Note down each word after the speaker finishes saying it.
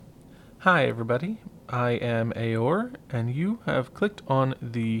Hi, everybody. I am Aeor, and you have clicked on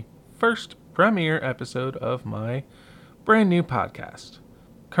the first premiere episode of my brand new podcast.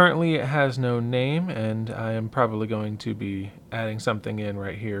 Currently, it has no name, and I am probably going to be adding something in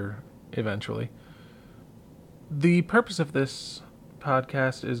right here eventually. The purpose of this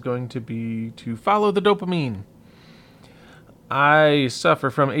podcast is going to be to follow the dopamine. I suffer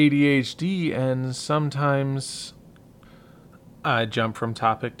from ADHD, and sometimes I jump from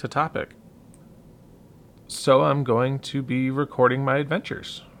topic to topic. So I'm going to be recording my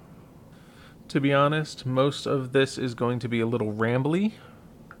adventures. To be honest, most of this is going to be a little rambly.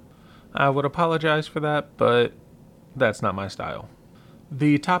 I would apologize for that, but that's not my style.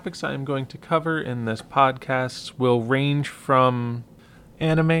 The topics I'm going to cover in this podcast will range from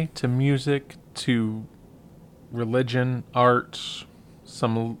anime to music to religion, art,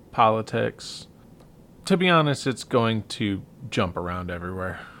 some politics. To be honest, it's going to jump around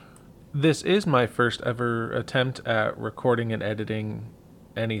everywhere. This is my first ever attempt at recording and editing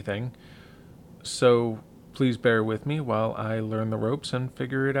anything, so please bear with me while I learn the ropes and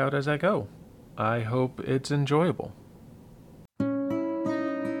figure it out as I go. I hope it's enjoyable.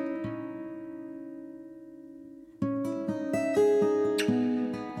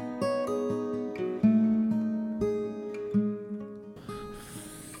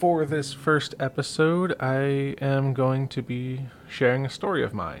 For this first episode, I am going to be sharing a story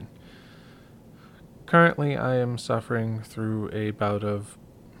of mine. Currently, I am suffering through a bout of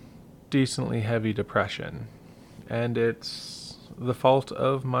decently heavy depression, and it's the fault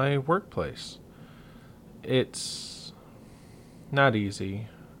of my workplace. It's not easy,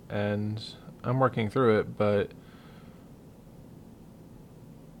 and I'm working through it, but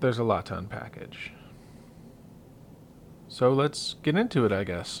there's a lot to unpackage. So let's get into it, I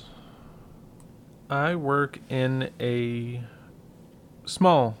guess. I work in a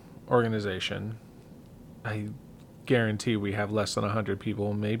small organization. I guarantee we have less than 100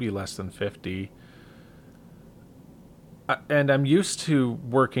 people, maybe less than 50. And I'm used to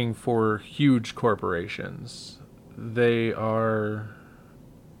working for huge corporations. They are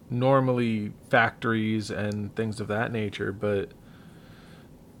normally factories and things of that nature, but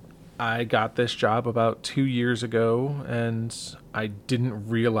I got this job about 2 years ago, and I didn't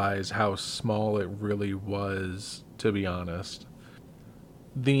realize how small it really was, to be honest.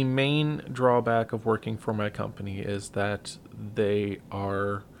 The main drawback of working for my company is that they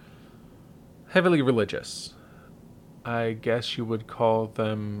are heavily religious. I guess you would call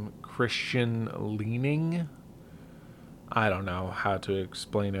them Christian leaning. I don't know how to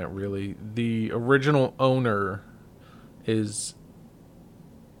explain it really. The original owner is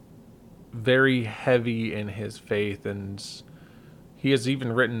very heavy in his faith, and he has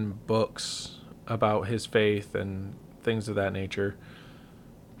even written books about his faith and things of that nature.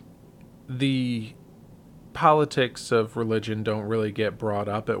 The politics of religion don't really get brought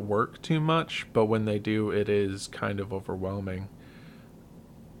up at work too much, but when they do, it is kind of overwhelming.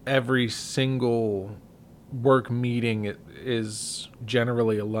 Every single work meeting is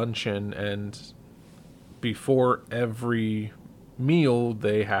generally a luncheon, and before every meal,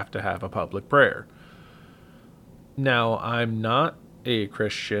 they have to have a public prayer. Now, I'm not a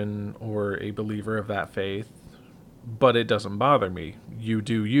Christian or a believer of that faith, but it doesn't bother me. You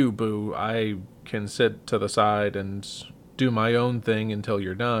do you, boo. I can sit to the side and do my own thing until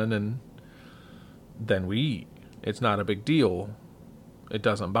you're done, and then we eat. It's not a big deal. It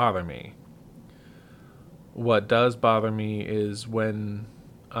doesn't bother me. What does bother me is when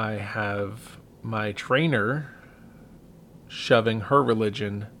I have my trainer shoving her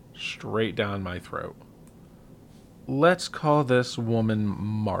religion straight down my throat. Let's call this woman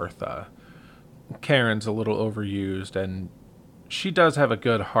Martha. Karen's a little overused, and she does have a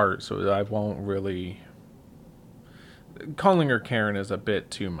good heart, so I won't really... Calling her Karen is a bit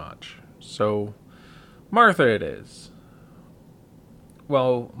too much. So, Martha it is.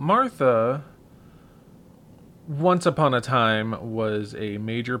 Well, Martha, once upon a time, was a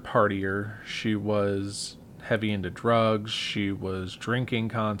major partier. She was heavy into drugs. She was drinking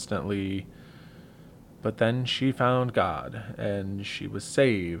constantly. But then she found God, and she was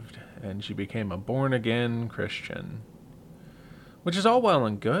saved, and she became a born-again Christian. Which is all well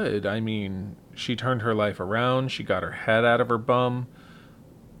and good. I mean, she turned her life around, she got her head out of her bum,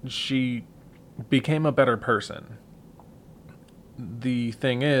 she became a better person. The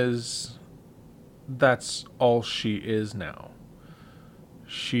thing is, that's all she is now.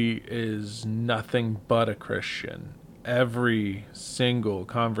 She is nothing but a Christian. Every single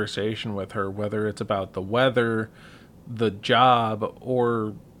conversation with her, whether it's about the weather, the job,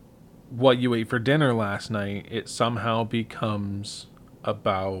 or what you ate for dinner last night, it somehow becomes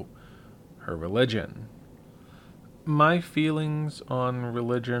about her religion. My feelings on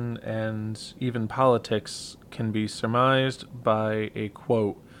religion and even politics can be surmised by a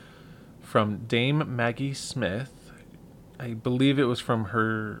quote from Dame Maggie Smith. I believe it was from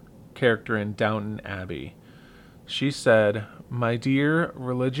her character in Downton Abbey. She said, "My dear,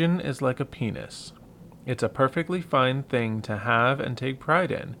 religion is like a penis. It's a perfectly fine thing to have and take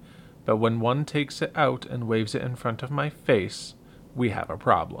pride in, but when one takes it out and waves it in front of my face, we have a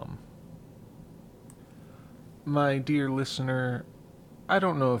problem." My dear listener, I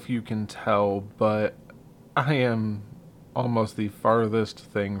don't know if you can tell, but I am almost the farthest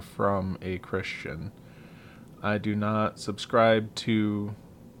thing from a Christian. I do not subscribe to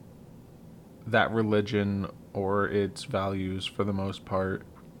that religion or its values for the most part.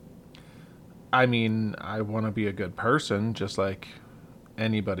 I mean, I want to be a good person, just like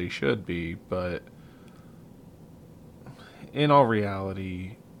anybody should be, but in all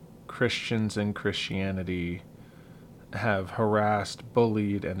reality, Christians and Christianity have harassed,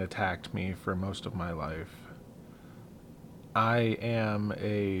 bullied, and attacked me for most of my life. I am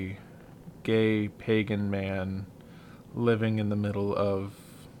a gay pagan man living in the middle of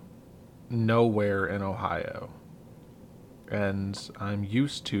nowhere in Ohio. And I'm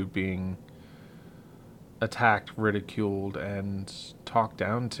used to being attacked, ridiculed, and talked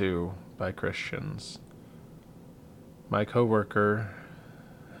down to by Christians. My coworker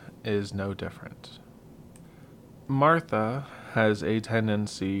is no different. Martha has a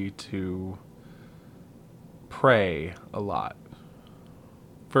tendency to pray a lot,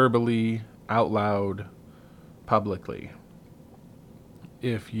 verbally, out loud, publicly.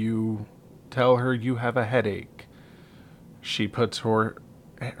 If you tell her you have a headache, she puts her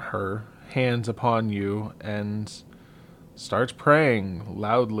hands upon you and starts praying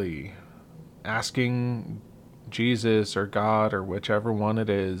loudly, asking Jesus or God or whichever one it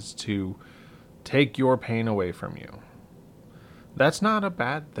is to take your pain away from you. That's not a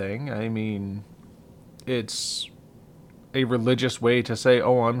bad thing. I mean, it's a religious way to say,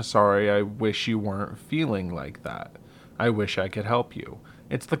 "Oh, I'm sorry, I wish you weren't feeling like that. I wish I could help you."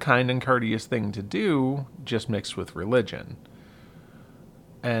 It's the kind and courteous thing to do, just mixed with religion.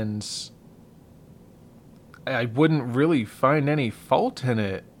 And I wouldn't really find any fault in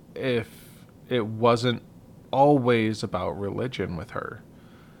it if it wasn't always about religion with her.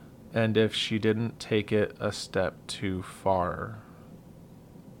 And if she didn't take it a step too far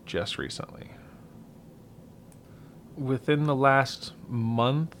just recently. Within the last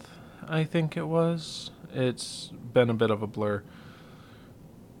month, I think it was, it's been a bit of a blur.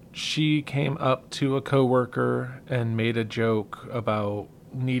 She came up to a coworker and made a joke about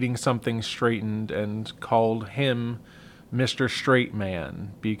needing something straightened and called him Mr. Straight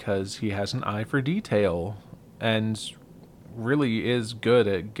Man because he has an eye for detail and really is good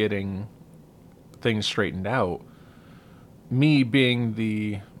at getting things straightened out. Me, being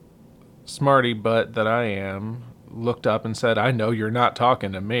the smarty butt that I am, looked up and said, "I know you're not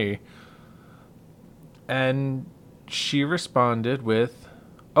talking to me." And she responded with,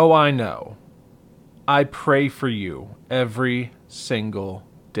 "Oh, I know. I pray for you every single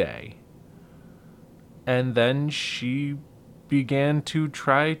day." And then she began to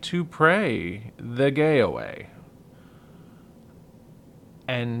try to pray the gay away.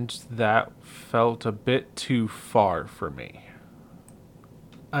 And that felt a bit too far for me.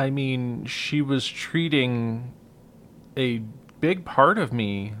 I mean, she was treating a big part of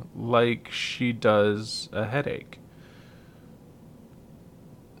me like she does a headache.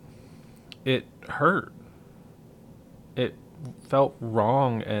 It hurt. It felt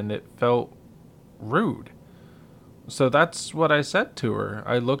wrong and it felt rude. So that's what I said to her.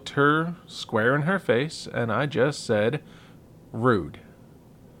 I looked her square in her face and I just said, "Rude."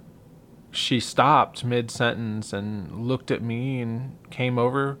 She stopped mid-sentence and looked at me and came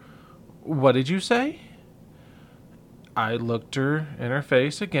over. "What did you say?" I looked her in her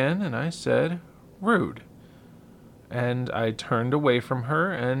face again and I said, "Rude." And I turned away from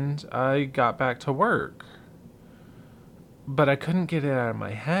her and I got back to work. But I couldn't get it out of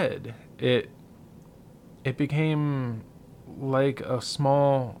my head. It became like a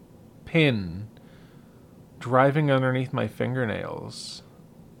small pin driving underneath my fingernails.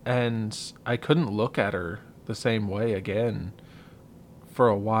 And I couldn't look at her the same way again for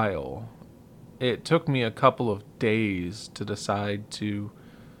a while. It took me a couple of days to decide to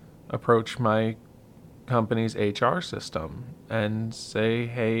approach my company's HR system and say,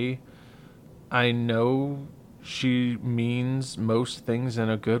 "Hey, I know she means most things in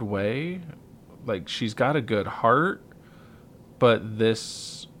a good way. Like, she's got a good heart, but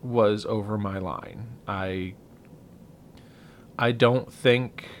this was over my line. I don't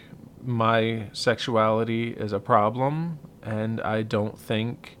think my sexuality is a problem, and I don't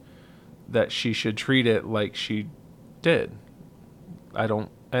think that she should treat it like she did. I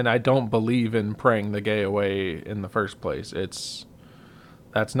don't believe in praying the gay away in the first place.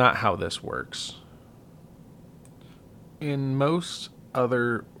 That's not how this works. In most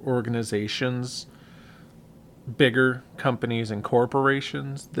other organizations, bigger companies and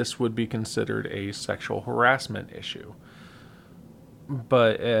corporations, this would be considered a sexual harassment issue.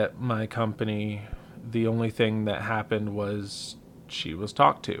 But at my company, the only thing that happened was she was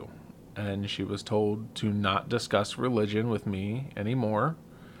talked to, and she was told to not discuss religion with me anymore,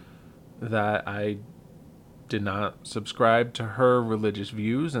 that I did not subscribe to her religious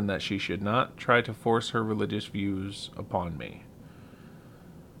views, and that she should not try to force her religious views upon me.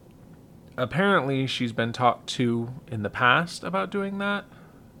 Apparently, she's been talked to in the past about doing that,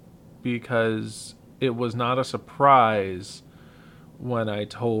 because it was not a surprise when I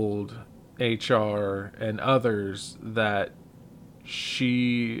told HR and others that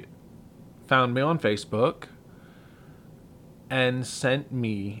she found me on Facebook and sent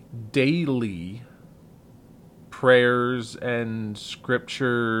me daily prayers and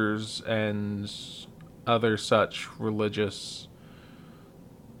scriptures and other such religious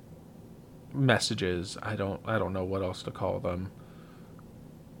messages. I don't know what else to call them.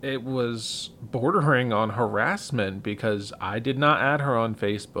 It was bordering on harassment because I did not add her on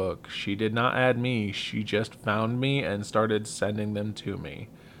Facebook. She did not add me. She just found me and started sending them to me.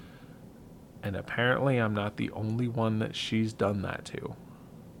 And apparently I'm not the only one that she's done that to.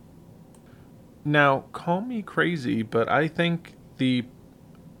 Now, call me crazy, but I think the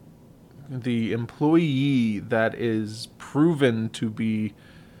employee that is proven to be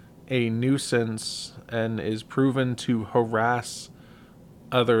a nuisance and is proven to harass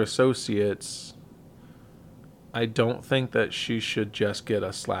other associates, I don't think that she should just get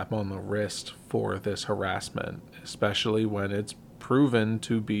a slap on the wrist for this harassment, especially when it's proven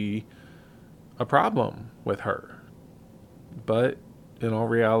to be a problem with her. But in all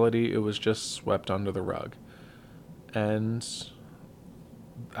reality, it was just swept under the rug. And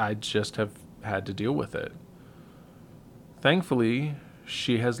I just have had to deal with it. Thankfully,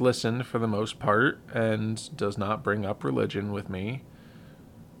 she has listened for the most part and does not bring up religion with me.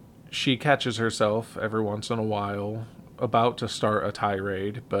 She catches herself every once in a while about to start a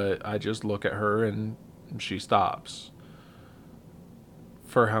tirade, but I just look at her and she stops.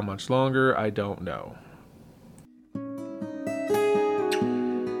 For how much longer, I don't know.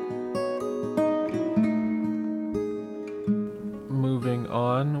 Moving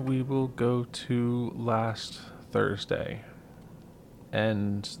on, we will go to last Thursday.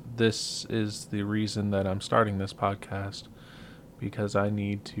 And this is the reason that I'm starting this podcast, because I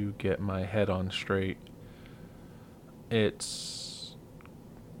need to get my head on straight. It's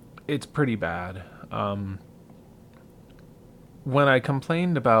pretty bad. When I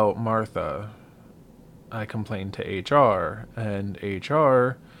complained about Martha, I complained to HR, and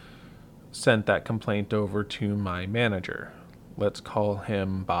HR sent that complaint over to my manager. Let's call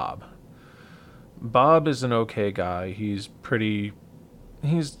him Bob. Bob is an okay guy. He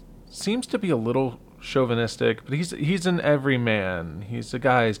seems to be a little chauvinistic, but he's an everyman. He's a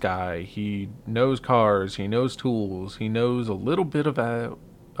guy's guy. He knows cars, he knows tools, he knows a little bit about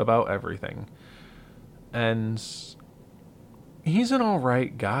everything. And he's an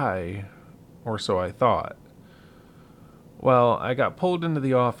alright guy, or so I thought. Well, I got pulled into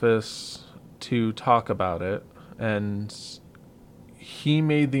the office to talk about it, and he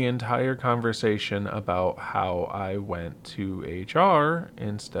made the entire conversation about how I went to HR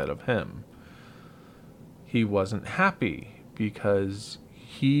instead of him. He wasn't happy because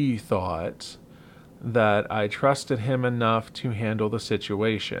he thought that I trusted him enough to handle the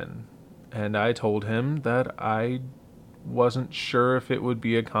situation. And I told him that I wasn't sure if it would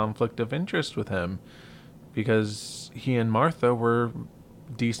be a conflict of interest with him, because he and Martha were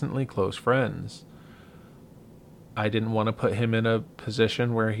decently close friends. I didn't want to put him in a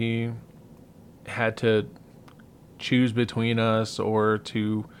position where he had to choose between us or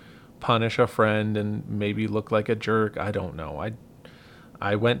to punish a friend and maybe look like a jerk. I don't know.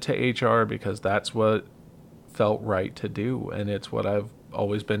 I went to HR because that's what felt right to do, and it's what I've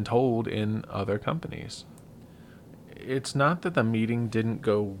always been told in other companies. It's not that the meeting didn't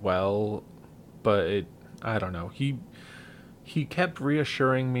go well, but I don't know. He kept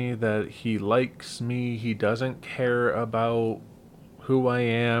reassuring me that he likes me. He doesn't care about who I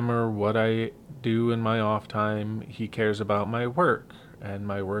am or what I do in my off time. He cares about my work, and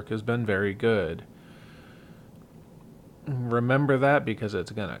my work has been very good. Remember that, because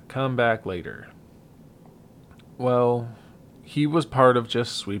it's going to come back later. Well, he was part of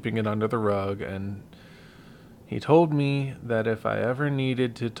just sweeping it under the rug, and he told me that if I ever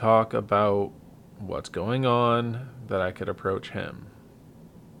needed to talk about what's going on, that I could approach him.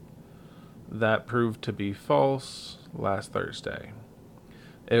 That proved to be false last Thursday.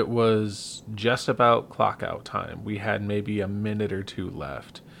 It was just about clock out time. We had maybe a minute or two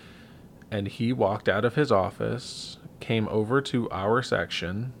left. And he walked out of his office, came over to our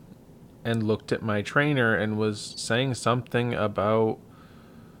section, and looked at my trainer and was saying something about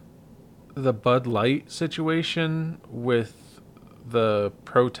the Bud Light situation with the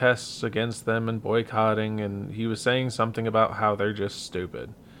protests against them and boycotting. And he was saying something about how they're just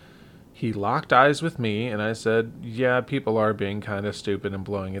stupid. He locked eyes with me, and I said, yeah, people are being kind of stupid and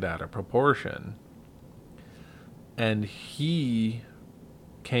blowing it out of proportion. And he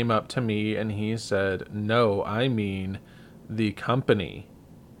came up to me and he said, no, I mean the company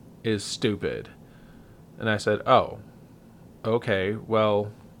is stupid. And I said, oh, okay,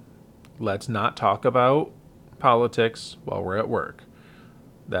 well, let's not talk about politics while we're at work.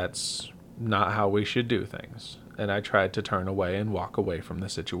 That's not how we should do things. And I tried to turn away and walk away from the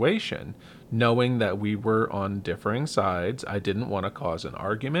situation, knowing that we were on differing sides. I didn't want to cause an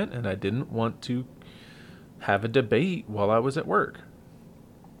argument, and I didn't want to have a debate while I was at work.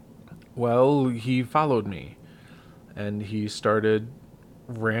 Well, he followed me, and he started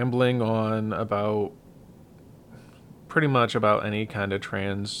rambling on about pretty much about any kind of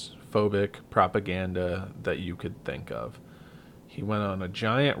transphobic propaganda that you could think of. He went on a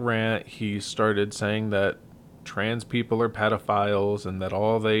giant rant. He started saying that trans people are pedophiles and that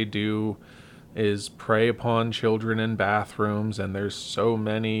all they do is prey upon children in bathrooms, and there's so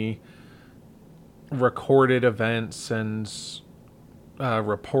many recorded events and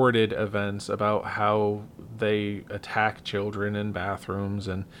reported events about how they attack children in bathrooms,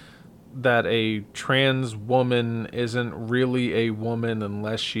 and that a trans woman isn't really a woman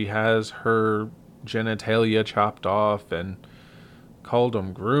unless she has her genitalia chopped off, and called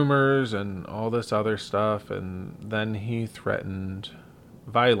them groomers and all this other stuff. And then he threatened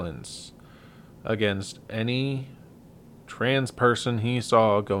violence against any trans person he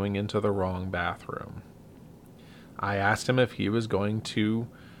saw going into the wrong bathroom. I asked him if he was going to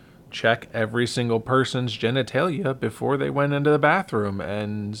check every single person's genitalia before they went into the bathroom,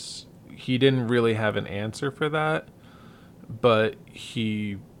 and he didn't really have an answer for that, but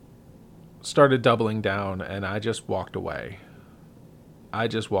he started doubling down, and I just walked away.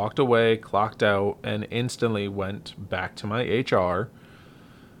 Clocked out, and instantly went back to my HR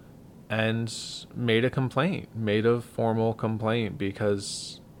and made a formal complaint,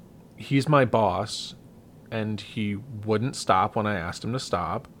 because he's my boss, and he wouldn't stop when I asked him to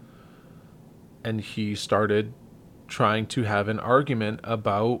stop. And he started trying to have an argument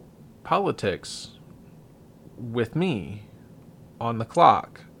about politics with me on the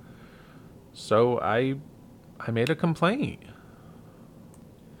clock. So I made a complaint.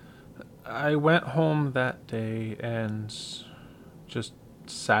 I went home that day and just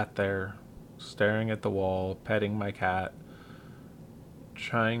sat there staring at the wall, petting my cat,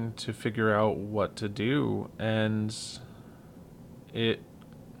 trying to figure out what to do. And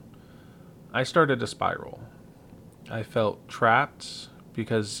I started to spiral. I felt trapped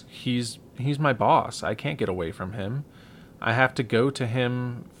because he's my boss. I can't get away from him. I have to go to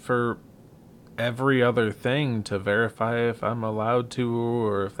him for every other thing to verify if I'm allowed to,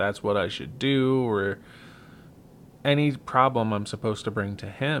 or if that's what I should do, or any problem I'm supposed to bring to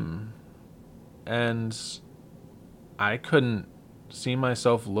him. And I couldn't see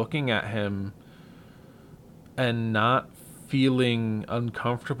myself looking at him and not feeling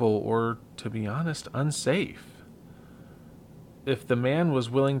uncomfortable, or, to be honest, unsafe. If the man was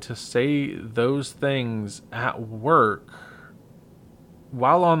willing to say those things at work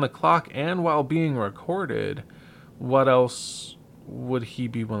while on the clock and while being recorded, what else would he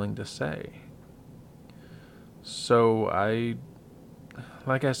be willing to say? So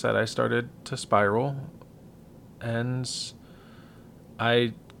like I said, I started to spiral, and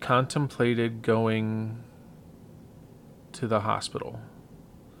I contemplated going to the hospital.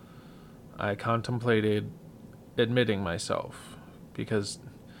 I contemplated admitting myself, because,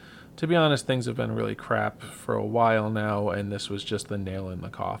 to be honest, things have been really crap for a while now, and this was just the nail in the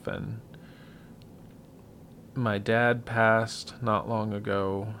coffin. My dad passed not long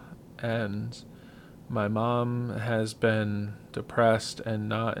ago, and my mom has been depressed and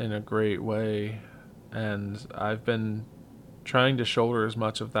not in a great way, and I've been trying to shoulder as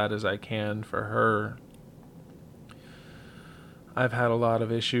much of that as I can for her. I've had a lot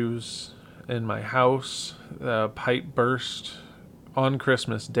of issues in my house. The pipe burst on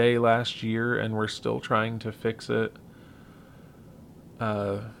Christmas Day last year, and we're still trying to fix it.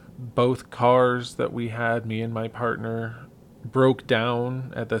 Both cars that we had, me and my partner, broke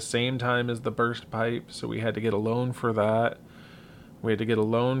down at the same time as the burst pipe, so we had to get a loan for that. We had to get a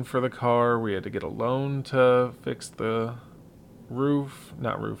loan for the car. We had to get a loan to fix the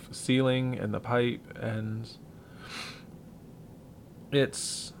ceiling and the pipe, and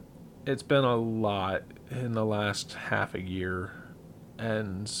it's been a lot in the last half a year,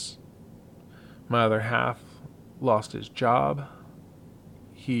 and my other half lost his job.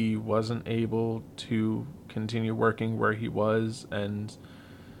 He wasn't able to continue working where he was, and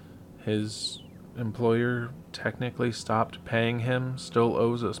his employer technically stopped paying him, still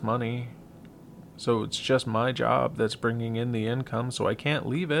owes us money. So it's just my job that's bringing in the income, so I can't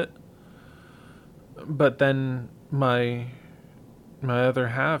leave it. But then my other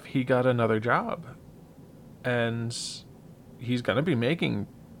half, he got another job, and he's going to be making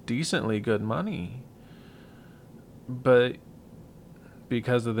decently good money. But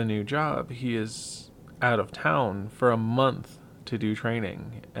because of the new job, he is out of town for a month to do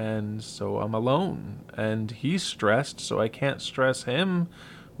training, and so I'm alone, and he's stressed, so I can't stress him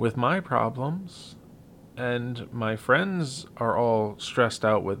with my problems, and my friends are all stressed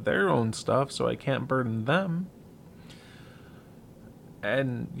out with their own stuff, so I can't burden them.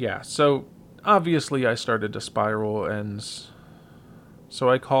 And yeah, so obviously I started to spiral, and so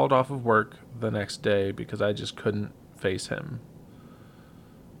I called off of work the next day because I just couldn't face him.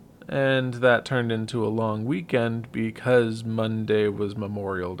 And that turned into a long weekend because Monday was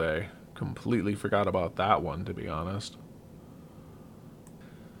Memorial Day. Completely forgot about that one, to be honest.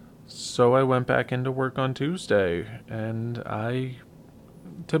 So I went back into work on Tuesday, and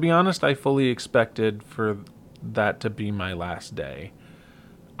to be honest, I fully expected for that to be my last day.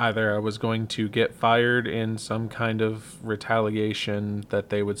 Either I was going to get fired in some kind of retaliation that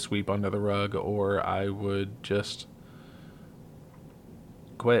they would sweep under the rug, or I would just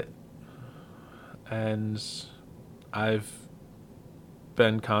quit. And I've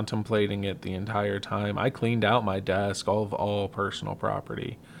been contemplating it the entire time. I cleaned out my desk, all personal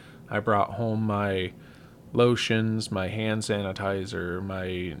property. I brought home my lotions, my hand sanitizer,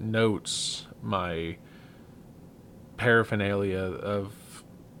 my notes, my paraphernalia of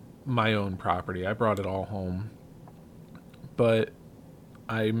my own property. I brought it all home. But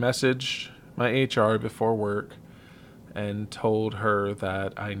I messaged my HR before work and told her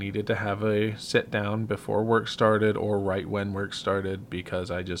that I needed to have a sit down before work started or right when work started, because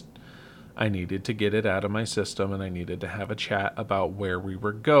I needed to get it out of my system, and I needed to have a chat about where we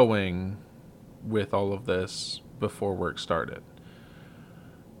were going with all of this before work started.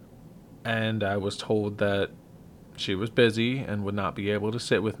 And I was told that she was busy and would not be able to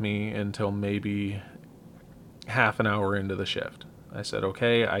sit with me until maybe half an hour into the shift. I said,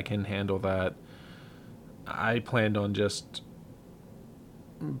 okay, I can handle that. I planned on just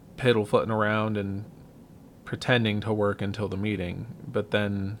piddle-footing around and pretending to work until the meeting. But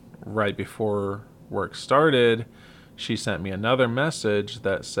then right before work started, she sent me another message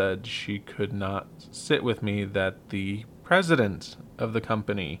that said she could not sit with me, that the president of the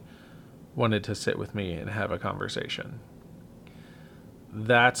company wanted to sit with me and have a conversation.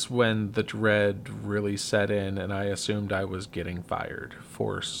 That's when the dread really set in, and I assumed I was getting fired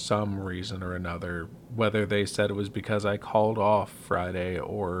for some reason or another. Whether they said it was because I called off Friday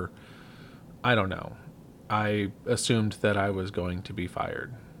or I don't know. I assumed that I was going to be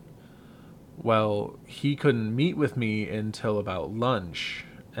fired. Well, he couldn't meet with me until about lunch,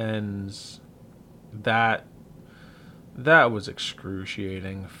 and that was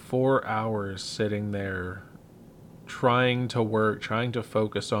excruciating. 4 hours sitting there trying to work, trying to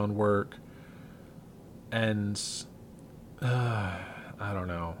focus on work, and I don't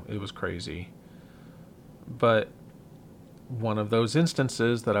know, it was crazy. But one of those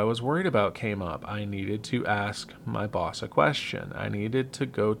instances that I was worried about came up. I needed to ask my boss a question. I needed to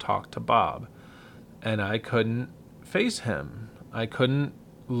go talk to Bob, and I couldn't face him. I couldn't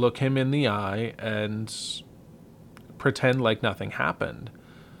look him in the eye and pretend like nothing happened.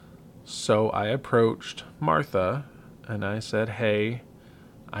 So I approached Martha and I said, hey,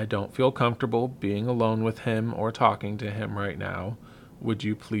 I don't feel comfortable being alone with him or talking to him right now. Would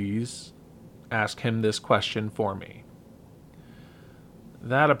you please ask him this question for me?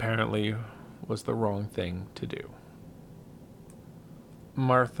 That apparently was the wrong thing to do.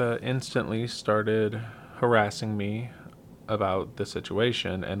 Martha instantly started harassing me about the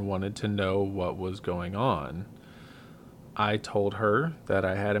situation and wanted to know what was going on. I told her that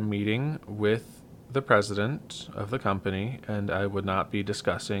I had a meeting with the president of the company and I would not be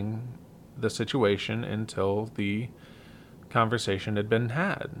discussing the situation until the conversation had been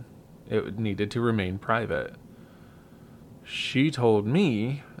had. It needed to remain private. She told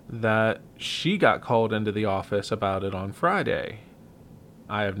me that she got called into the office about it on Friday.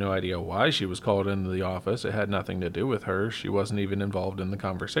 I have no idea why she was called into the office. It had nothing to do with her. She wasn't even involved in the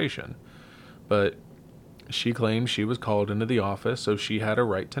conversation. But she claimed she was called into the office, so she had a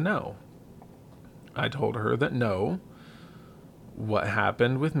right to know. I told her that no, what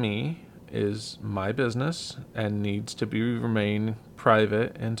happened with me is my business and needs to remain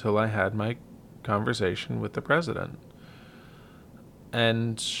private until I had my conversation with the president.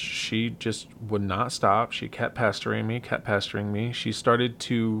 And she just would not stop. She kept pestering me. She started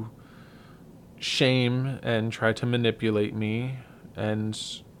to shame and try to manipulate me and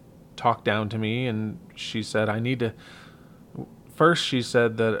talk down to me. And she said, I need to. First, she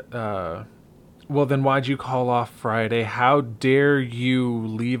said that, well, then why'd you call off Friday? How dare you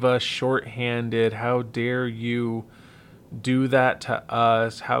leave us shorthanded? How dare you do that to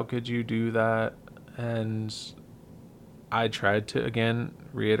us? How could you do that? And I tried to, again,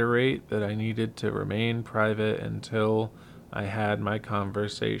 reiterate that I needed to remain private until I had my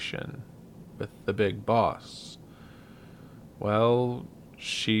conversation with the big boss. Well,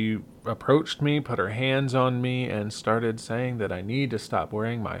 she approached me, put her hands on me, and started saying that I need to stop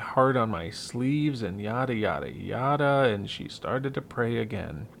wearing my heart on my sleeves and yada, yada, yada, and she started to pray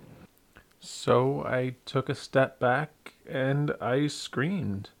again. So I took a step back and I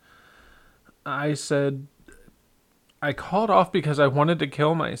screamed. I said, I called off because I wanted to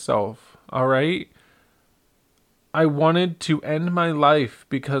kill myself, all right? I wanted to end my life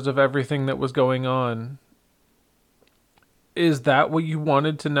because of everything that was going on. Is that what you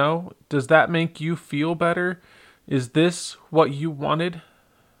wanted to know? Does that make you feel better? Is this what you wanted?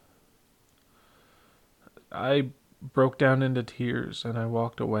 I broke down into tears and I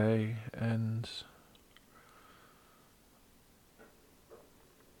walked away, and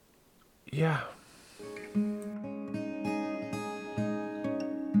yeah.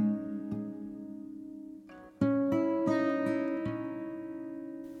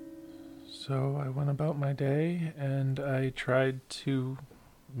 So I went about my day and I tried to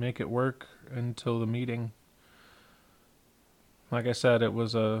make it work until the meeting. Like I said, it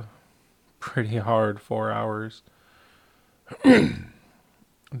was a pretty hard 4 hours.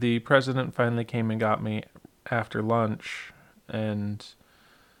 The president finally came and got me after lunch and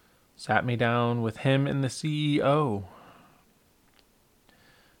sat me down with him and the CEO.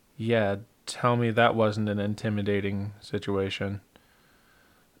 Yeah, tell me that wasn't an intimidating situation.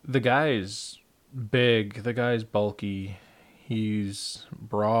 The guy's big, the guy's bulky, he's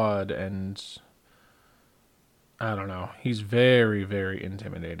broad, and I don't know, he's very, very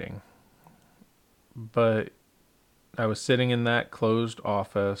intimidating. But I was sitting in that closed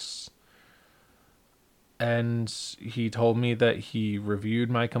office, and he told me that he reviewed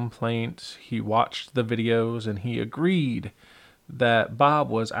my complaint, he watched the videos, and he agreed that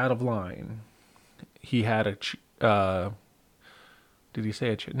Bob was out of line. He had did he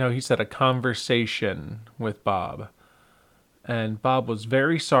say no, he said a conversation with Bob. And Bob was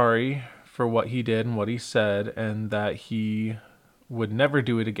very sorry for what he did and what he said, and that he would never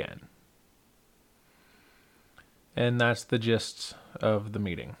do it again. And that's the gist of the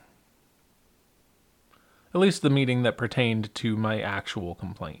meeting. At least the meeting that pertained to my actual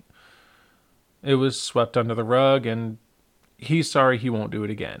complaint. It was swept under the rug, and he's sorry he won't do it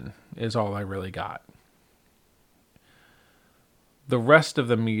again, is all I really got. The rest of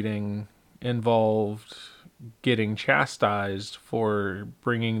the meeting involved getting chastised for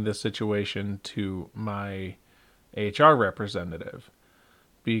bringing the situation to my HR representative,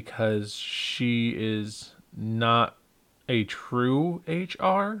 because she is not a true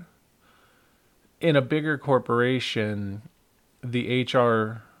HR. In a bigger corporation, the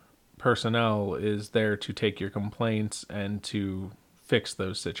HR personnel is there to take your complaints and to fix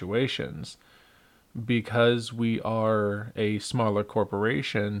those situations. Because we are a smaller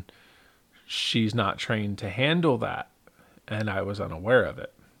corporation, she's not trained to handle that, and I was unaware of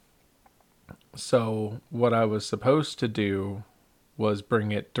it. So what I was supposed to do was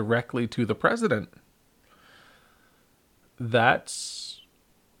bring it directly to the president. That's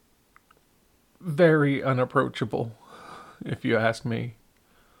very unapproachable, if you ask me.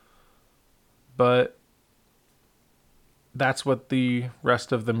 But that's what the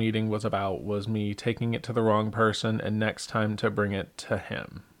rest of the meeting was about, was me taking it to the wrong person and next time to bring it to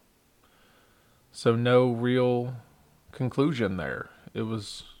him. So no real conclusion there. It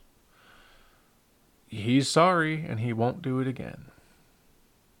was, he's sorry and he won't do it again.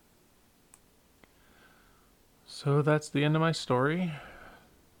 So that's the end of my story.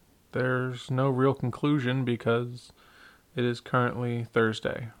 There's no real conclusion because it is currently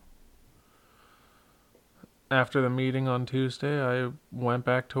Thursday. After the meeting on Tuesday, I went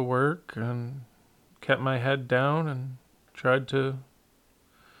back to work and kept my head down and tried to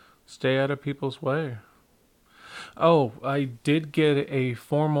stay out of people's way. Oh, I did get a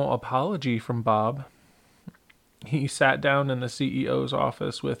formal apology from Bob. He sat down in the CEO's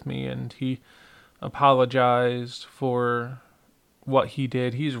office with me and he apologized for what he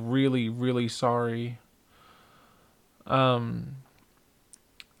did. He's really, really sorry. I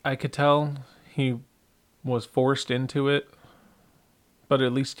could tell he was forced into it, but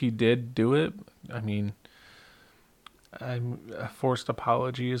at least he did do it. I mean, a forced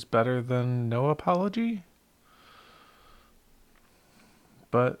apology is better than no apology.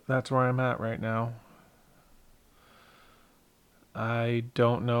 But that's where I'm at right now. I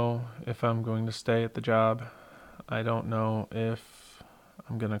don't know if I'm going to stay at the job. I don't know if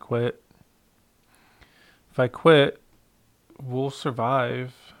I'm going to quit. If I quit, we'll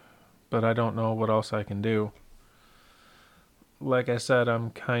survive, but I don't know what else I can do. Like I said,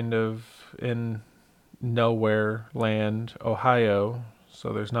 I'm kind of in nowhere land, Ohio,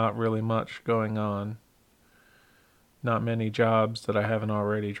 so there's not really much going on. Not many jobs that I haven't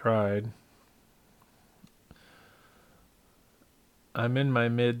already tried. I'm in my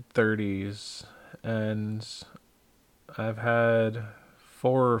mid-30s, and I've had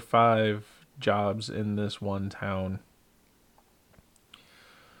 4 or 5 jobs in this one town.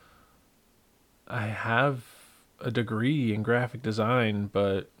 I have a degree in graphic design,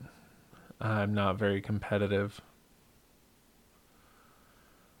 but I'm not very competitive.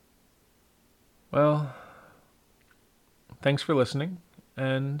 Well, thanks for listening,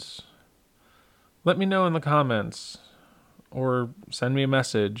 and let me know in the comments or send me a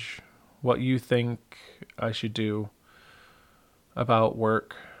message what you think I should do about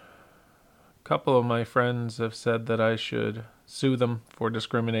work. A couple of my friends have said that I should sue them for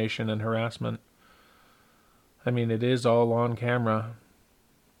discrimination and harassment. I mean, it is all on camera,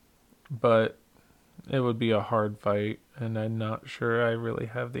 but it would be a hard fight, and I'm not sure I really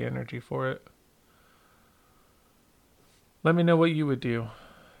have the energy for it. Let me know what you would do.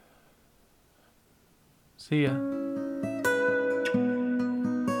 See ya.